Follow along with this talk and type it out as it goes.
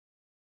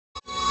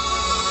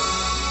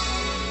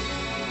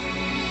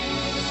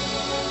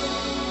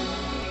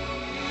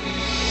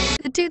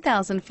The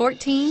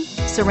 2014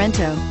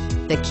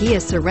 Sorento. The Kia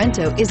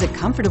Sorento is a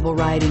comfortable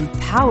riding,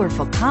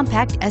 powerful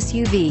compact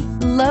SUV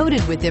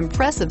loaded with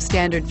impressive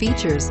standard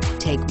features.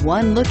 Take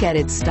one look at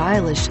its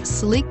stylish,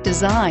 sleek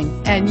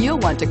design and you'll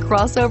want to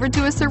cross over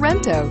to a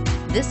Sorento.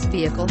 This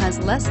vehicle has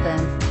less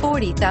than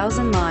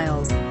 40,000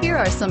 miles. Here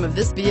are some of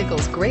this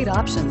vehicle's great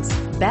options: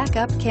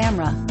 backup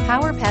camera,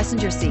 power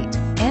passenger seat,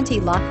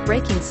 anti-lock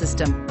braking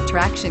system,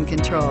 traction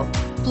control,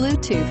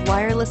 Bluetooth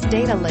wireless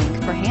data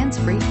link for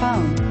hands-free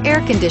phone, air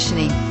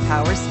conditioning,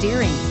 power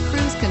steering,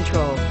 cruise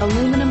control,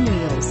 aluminum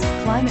wheels,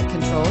 climate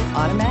control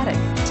automatic.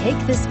 Take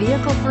this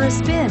vehicle for a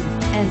spin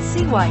and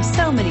see why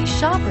so many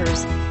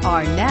shoppers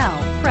are now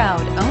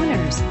proud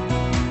owners.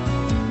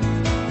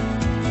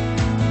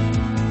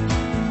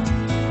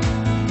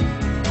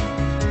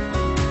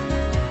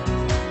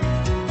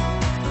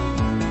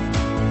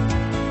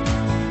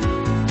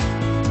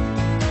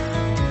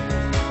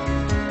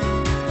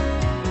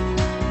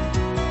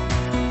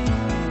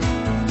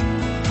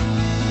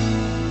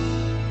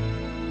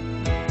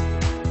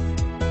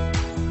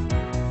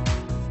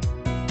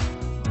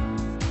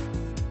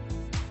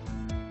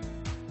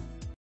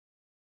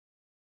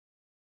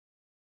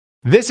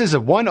 This is a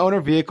one-owner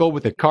vehicle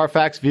with a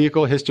CARFAX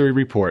Vehicle History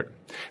Report.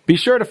 Be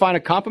sure to find a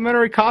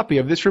complimentary copy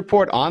of this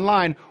report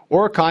online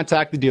or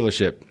contact the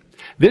dealership.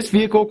 This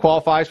vehicle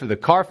qualifies for the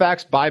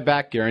CARFAX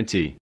Buyback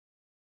Guarantee.